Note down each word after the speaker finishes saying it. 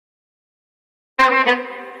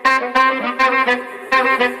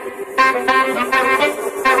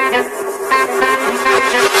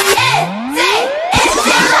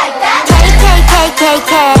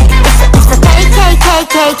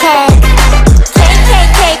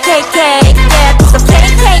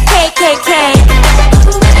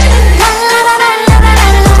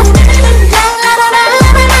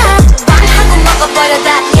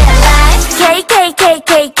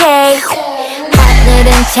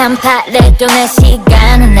참 바래도 내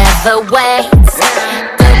시간은 never waits.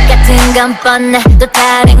 똑같은 건 뻔해 또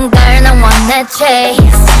다른 걸 난 원해 chase.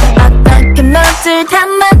 어떻게 멋을 다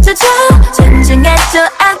맞춰줘 존중해줘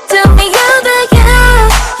I do me you do you.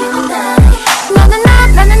 너는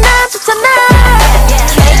나는 나좋잖아.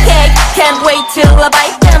 KK can't wait till I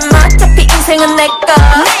bite them. 어차피 인생은 내꺼.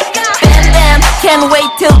 Bam bam can't wait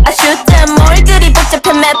till I shoot them. 뭘 그리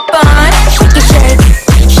복잡해 몇 번. Shake it shake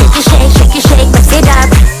shake it shake shake it shake mix it up.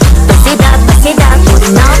 우리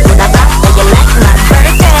너보다 바빠 you like my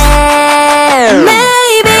burger.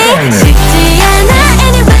 Maybe 쉽지 않아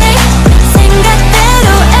anyway. 생각대로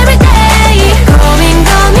everyday. 고민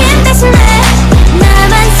대신에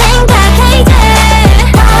나만 생각해 이제.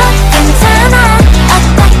 괜찮아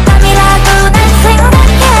어떤 밤이라고 난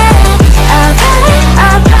생각해. Alright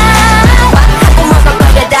하고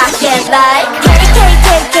먹어버려 다 get like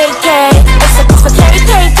KKKKK. It's a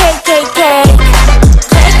KKKKK.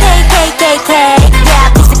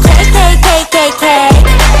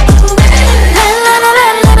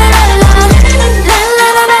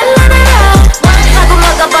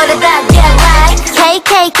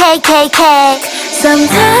 KK